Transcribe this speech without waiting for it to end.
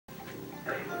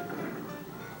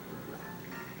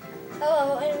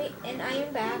Hello, and I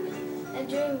am back and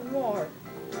doing more.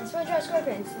 Spongebob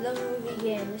Squarepants, the movie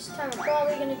game. This time we're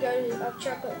probably gonna go to the up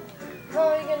chunk. We're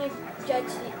probably gonna get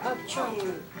to the up chunk.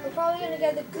 We're probably gonna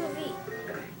get the Goofy.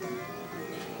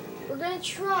 We're gonna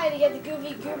try to get the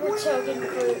Goofy Goober token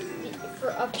for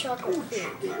up Chocolate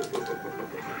Creek.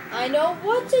 I know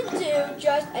what to do,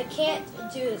 just I can't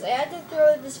do this. I had to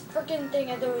throw this frickin'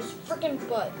 thing at those frickin'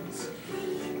 buttons.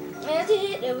 I had to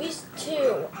hit at least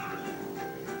 2.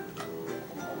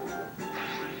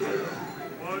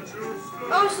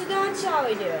 Oh, so that's how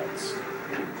we do it.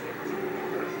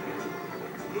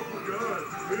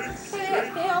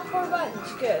 Okay, they have 4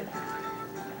 buttons. Good.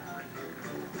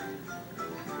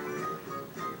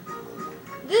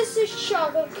 This is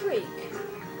Chocolate Creek.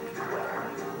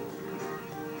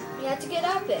 You have to get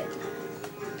up it.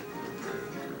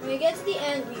 When you get to the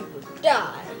end, you will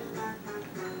die.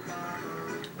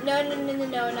 No,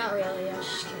 not really. I was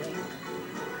just kidding.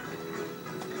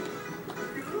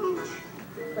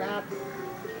 Crap.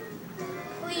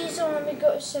 Please don't let me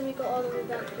go. Send me go all the way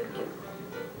back to the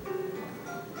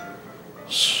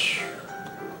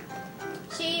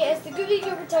See, as the Goofy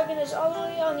Goober token is all the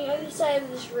way on the other side of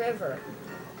this river.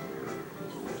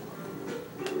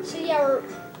 See how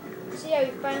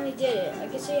we finally did it. I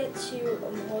guess I had to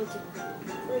hold it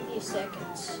for a few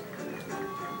seconds.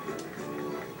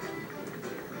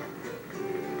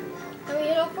 And we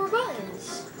hit all 4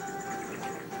 buttons.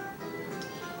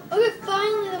 Okay,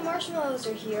 finally the marshmallows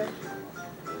are here.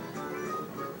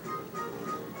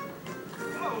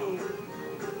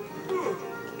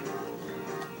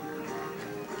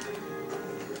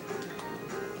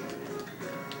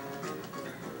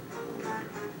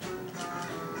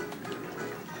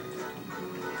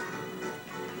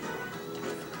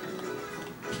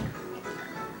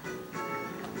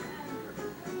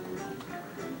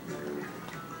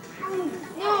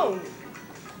 No!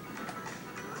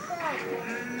 Crap.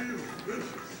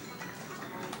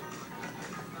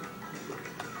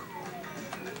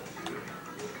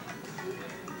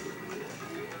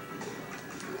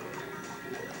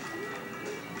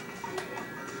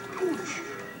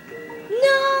 No!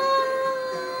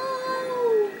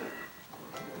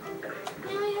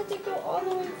 Now I have to go all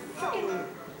the way freaking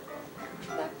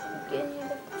back to the beginning of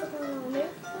the freaking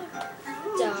loop.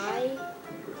 Die.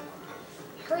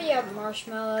 Hurry up,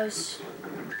 marshmallows.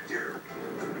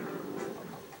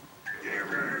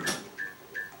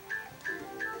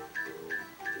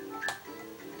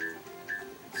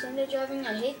 Sunday driving,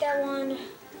 I hate that one.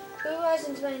 Who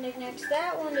hasn't my knickknacks?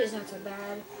 That one is not so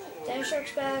bad. Damn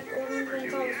Shark's back. Golden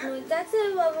Playing Call with Moon. That's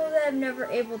a level that I'm never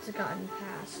able to gotten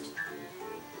past.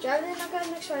 Driving the knockout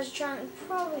next treasure trying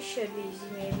probably should be easy,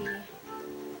 maybe.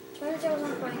 20 tails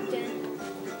on Plankton.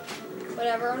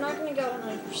 Whatever, I'm not gonna go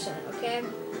 100%, okay?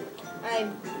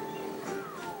 I'm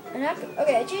not,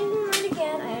 okay, I changed my mind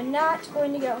again. I am not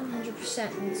going to go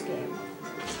 100% in this game.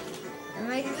 I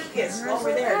might Guess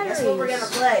over there. Guess what we're gonna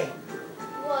play?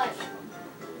 What?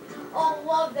 Oh, I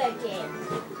love that game.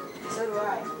 So do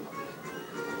I.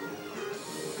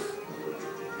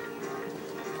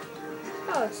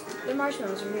 Oh, it's the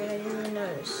marshmallows are here. I didn't even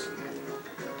notice.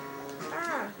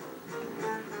 Ah.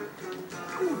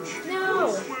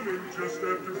 No.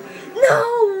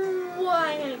 No.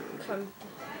 I'm gonna come.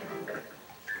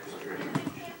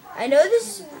 I know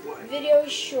this video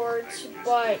is short,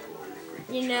 but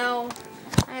you know,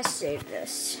 I saved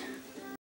this.